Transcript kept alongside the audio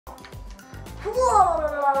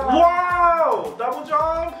Whoa! Wow! Double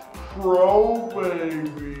jump! Pro,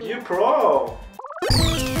 baby. You pro!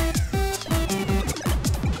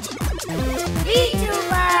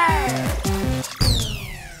 Vtubers!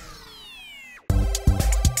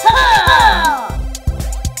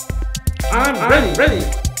 I'm ready!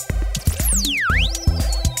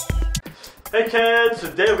 Hey kids,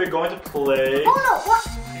 today we're going to play Oh no, what?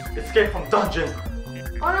 Escape from Dungeon.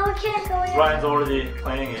 Oh no, we can't go in. Ryan's already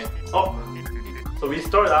playing it. Oh, so we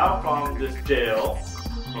start out from this jail.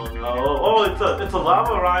 Oh no! Oh, it's a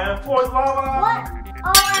lava, Ryan. Fourth lava. What?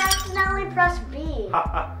 Oh, I accidentally pressed B.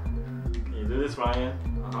 Can you do this, Ryan?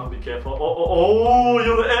 Be careful. Oh,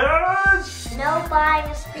 you're on the edge. No buying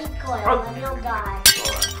a speed coil, Oh. then you'll die. Alright, let's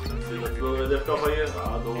see. That's a little bit difficult for you.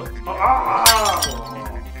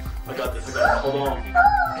 I got this. Hold on.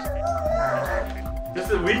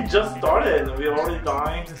 We just started and we're already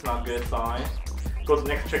dying. It's not a good sign. Go to the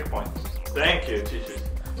next checkpoint. Thank you, teachers.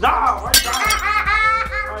 No! Why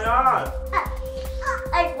not?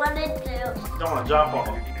 I wanted to. Don't want to jump on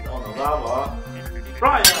the lava.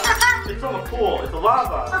 Ryan, it's on the pool. It's the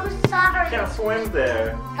lava. I'm You sorry. can't swim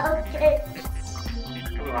there. Okay. I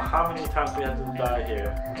don't know how many times we have to die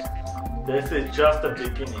here. This is just the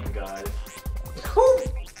beginning, guys.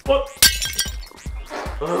 What?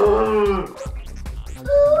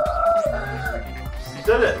 You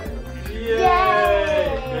did it! Yay!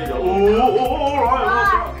 There you go. Oh,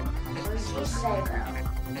 Ryan, What does she say,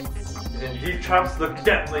 though? and these traps look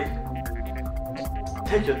deadly.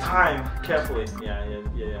 Take your time carefully.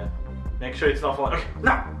 Yeah. Make sure it's not falling. Okay,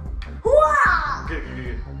 now! Wow!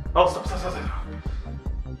 Good. Oh, stop.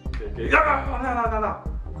 Good. No.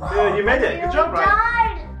 Good, you made it. Good job,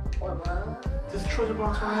 Ryan. What? This treasure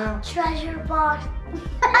box, Ryan. Treasure box.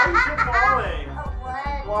 Why are you falling?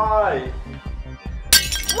 What? Why?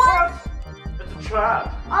 What? It's a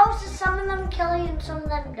trap. Oh, so some of them kill you and some of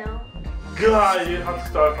them don't. God, you have to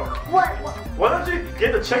start from. What? Why don't you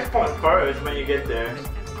get the checkpoint first when you get there?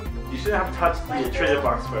 You shouldn't have touched the treasure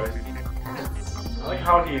box first. I like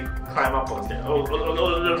how he climbed up on there. Oh,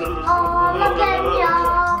 look at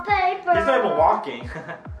your paper. He's not even walking.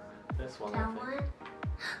 This one. That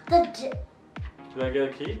I think. one? Did I get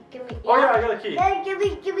a key? Give me. Oh yeah, I got a key. Yeah, give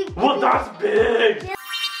me. Well, that's big.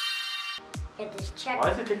 Get this check. Why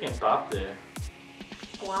is he taking a stop there?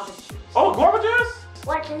 Guava juice. Oh, guava juice?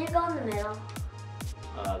 What? Can you go in the middle?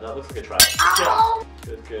 That looks like a trap. Oh!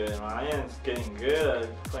 Yeah. Good. Ryan's getting good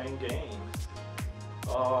at playing games.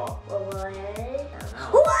 Oh.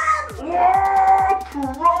 What? Whoa,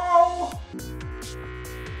 pro!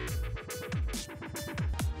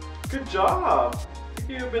 Good job. I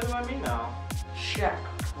think you're better than me now. Check.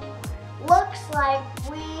 Looks like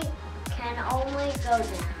we can only go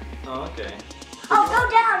down. Oh, okay. Oh, go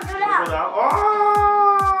down. Go down.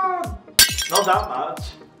 Oh! Not that much.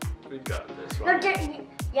 We got this, No, right?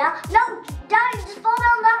 yeah? No, Daddy, just fall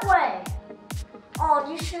down that way. Oh,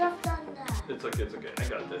 you should have done that. It's okay. I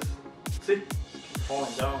got this. See? Keep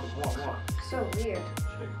falling down more. So weird.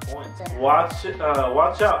 Checkpoint. Watch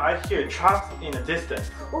out. I hear traps in the distance.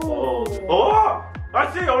 Ooh. Oh! I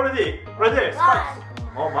see it already. Right there. God. Spikes.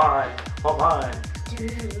 Oh my. Do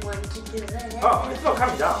you want to do it? Oh, it's not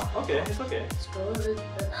coming down. Okay, it's okay. It's good.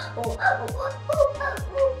 Oh.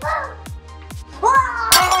 What?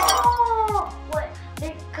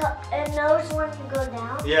 It knows when to go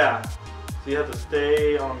down? Yeah. So you have to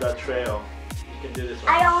stay on that trail. You can do this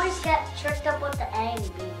one. I always get tricked up with the A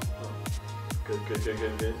and B. Good.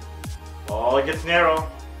 Oh, it gets narrow.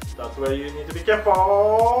 That's where you need to be careful.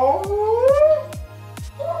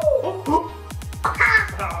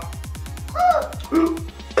 I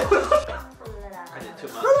did too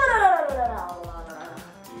much.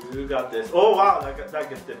 You got this. Oh wow, that gets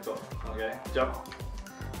difficult. Okay, jump.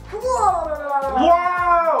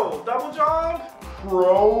 Wow, double jump.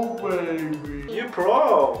 Pro, baby. You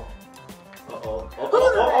pro. Oh, good.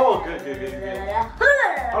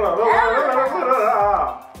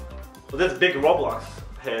 Well, this big ROBLOX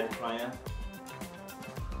head, Ryan.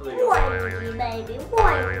 There you go. Whiny baby.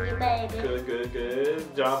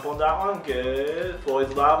 Good. Jump on that one. Good. Floor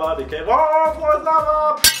is lava. Be careful. Oh, floor is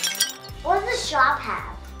lava. What does the shop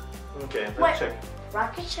have? Okay, let's Wait. check.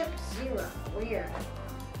 Rocket ship 0. Weird.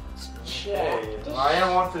 Let's check. Okay, this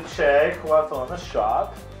Ryan wants to check what's on the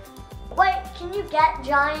shop. Wait, can you get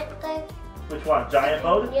giant thing? Which one? Giant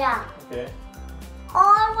mode? Yeah. Okay. Oh,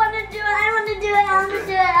 I want to do it.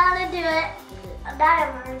 That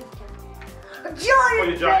I'm already done. Giant. Oh,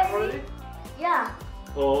 you giant baby. already? Yeah.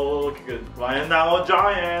 Oh, okay, good. Ryan now a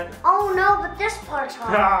giant. Oh no, but this part's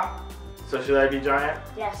hard. So should I be giant?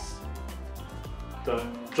 Yes.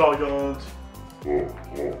 Done. Giant.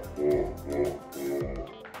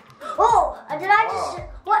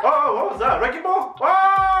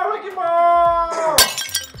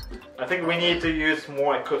 need to use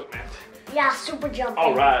more equipment. Yeah, super jumping.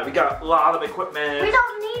 Alright, we got a lot of equipment. We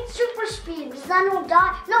don't need super speed because then we'll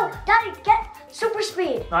die. No, Daddy, get super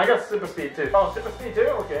speed. No, I got super speed too. Oh, super speed too?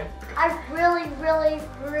 Okay. I really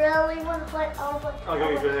want to play. Oh, go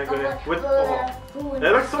ahead. They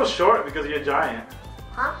look so short because you're giant.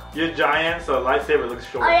 Huh? You're giant, so lightsaber looks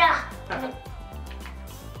short. Oh, yeah.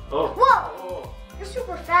 Oh. Whoa! Oh. You're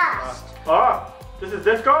super fast. This is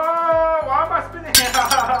disco! Why am I spinning?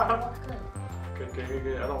 Good.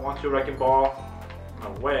 I don't want you wrecking ball. No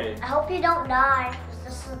way. I hope you don't die, because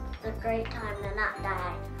this is the great time to not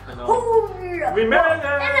die. I know. Ooh, We made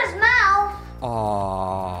it! in his mouth!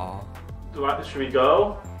 Aww. Should we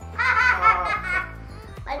go?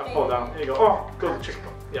 Fall down. There you go. Oh, go to the chicken.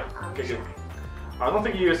 Yeah. Okay, good. I don't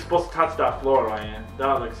think you're supposed to touch that floor, Ryan.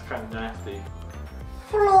 That looks kind of nasty.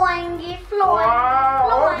 Floingy.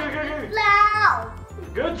 Wow. Floingy. Good. Loud.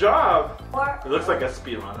 Good job. Or, It looks like a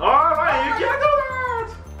speed run. Oh, Ryan, you can't do that.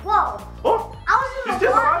 whoa. Oh, I was in he's the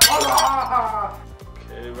still water. alive.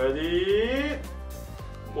 Okay, ready?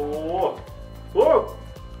 Oh. Whoa.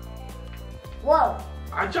 Whoa.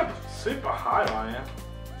 I jumped super high, Ryan.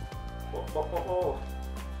 Oh.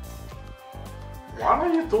 What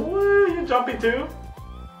are you doing? You jumping too?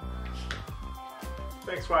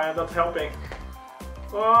 Thanks, Ryan. That's helping.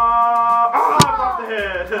 I bumped the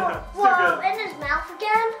head. Whoa, So good. in his mouth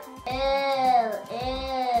again? Ew.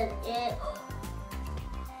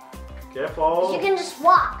 Careful. You can just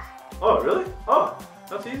walk. Oh, really? Oh,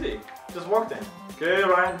 that's easy. Just walk then. Okay,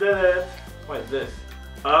 Ryan did it. What is this?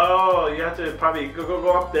 Oh, you have to probably go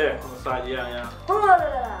up there on the side. Yeah.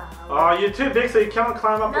 Oh, you're too big, so you cannot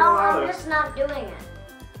climb up the No, ladder. I'm just not doing it.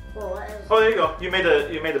 Whoa, what is Oh, there you go. You made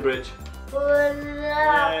the bridge. Whoa!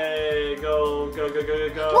 Yay! Go!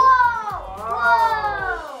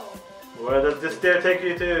 Where does this stair take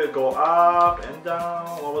you to? Go up and down.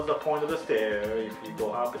 What was the point of the stair if you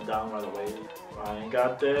go up and down right away? Ryan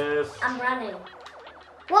got this. I'm running.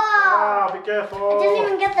 Wow, Whoa! be careful. I didn't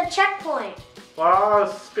even get the checkpoint. Wow,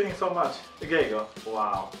 it's spinning so much. There you go.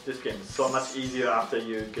 Wow, this game is so much easier after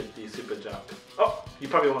you get the super jump. Oh, you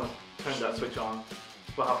probably want to turn that switch on.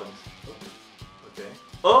 What happens? Oh, okay.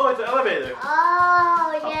 Oh, it's an elevator.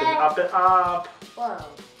 Oh, Up yeah. and up and up. Whoa.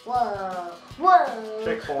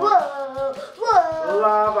 Checkpoint. Whoa.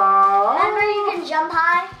 Lava. Remember you can jump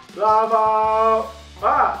high? Lava.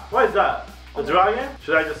 Ah, what is that? The dragon?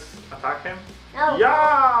 Should I just attack him? No.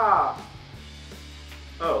 Yeah.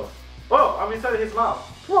 Oh, I'm inside his mouth.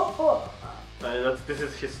 Whoa. This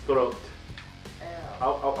is his throat.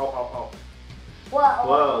 Ow. Whoa.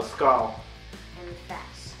 Whoa, skull. And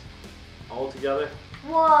fast. All together.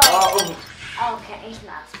 Whoa. Oh. Okay,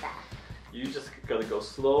 that's bad. You just gotta go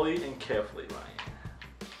slowly and carefully, Ryan.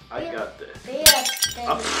 I got this.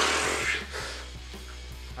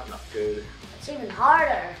 I'm not good. It's even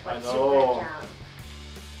harder I with know. super jump.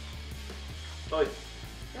 Oh,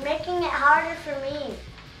 You're making it harder for me.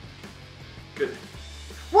 good.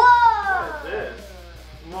 Whoa! What is this?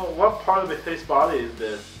 Well, what part of his body is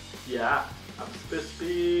this? Yeah, I'm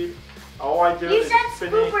speed. All I do You is said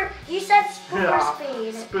spinning. spooper. You said spooper Yeah,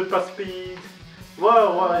 speed. Spooper speed.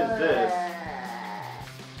 Whoa, what is this?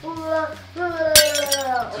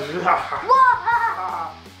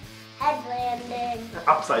 Whoa! Head landing.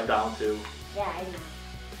 Upside down too. Yeah, I know.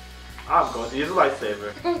 I'm going to use a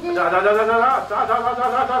lightsaber. What did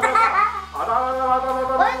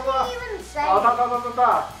he even say?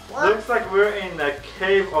 Looks like we're in a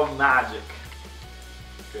cave of magic.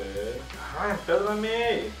 Good. I'm better than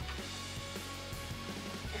me.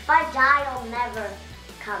 If I die, I'll never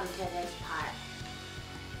come to this part.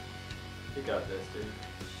 You got this, dude.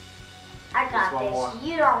 I got Just one more. this.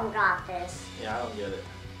 You don't got this. Yeah, I don't get it.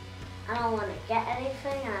 I don't want to get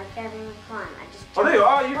anything, and I can't even climb. I just. Oh, there you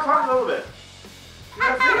are. You climbed a little bit. You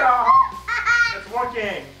can see it's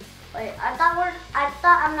working. Wait, I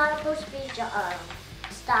thought I'm not supposed to be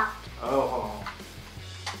stopped. Oh.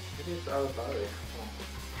 It is out of battery.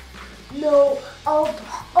 No.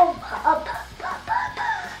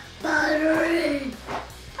 Battery.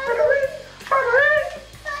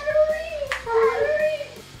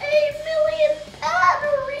 8 million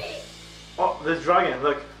battery. Oh, there's dragon.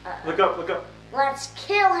 Look up. Let's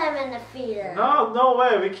kill him and defeat him. No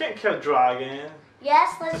way. We can't kill dragon.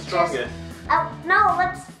 Yes, The let's just. strongest. No,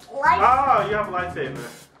 let's light. Ah, you have a lightsaber.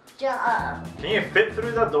 I Can you fit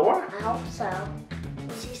through that door? hope so.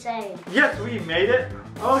 What's he saying? Yes, we made it.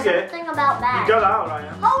 Okay. Something about You that. got out,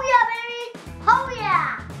 Ryan. Oh yeah, baby! Oh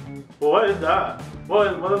yeah! Well, what is that?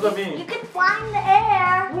 What does that mean? You can fly in the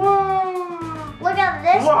air. Whoa! Look at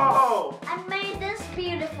this. Whoa! I made this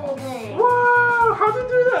beautiful thing. Whoa! How'd you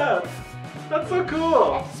do that? That's so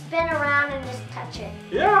cool. It's spin around and just touch it.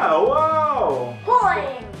 Yeah, wow.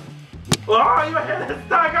 Boing! Oh, you hit it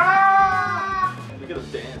stuck. Ah! We gotta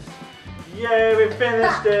dance. Yay, we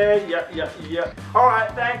finished it. Yeah.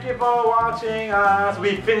 Alright, thank you for watching us.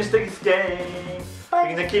 We finished this game. We're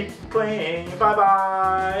gonna keep playing. Bye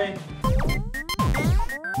bye.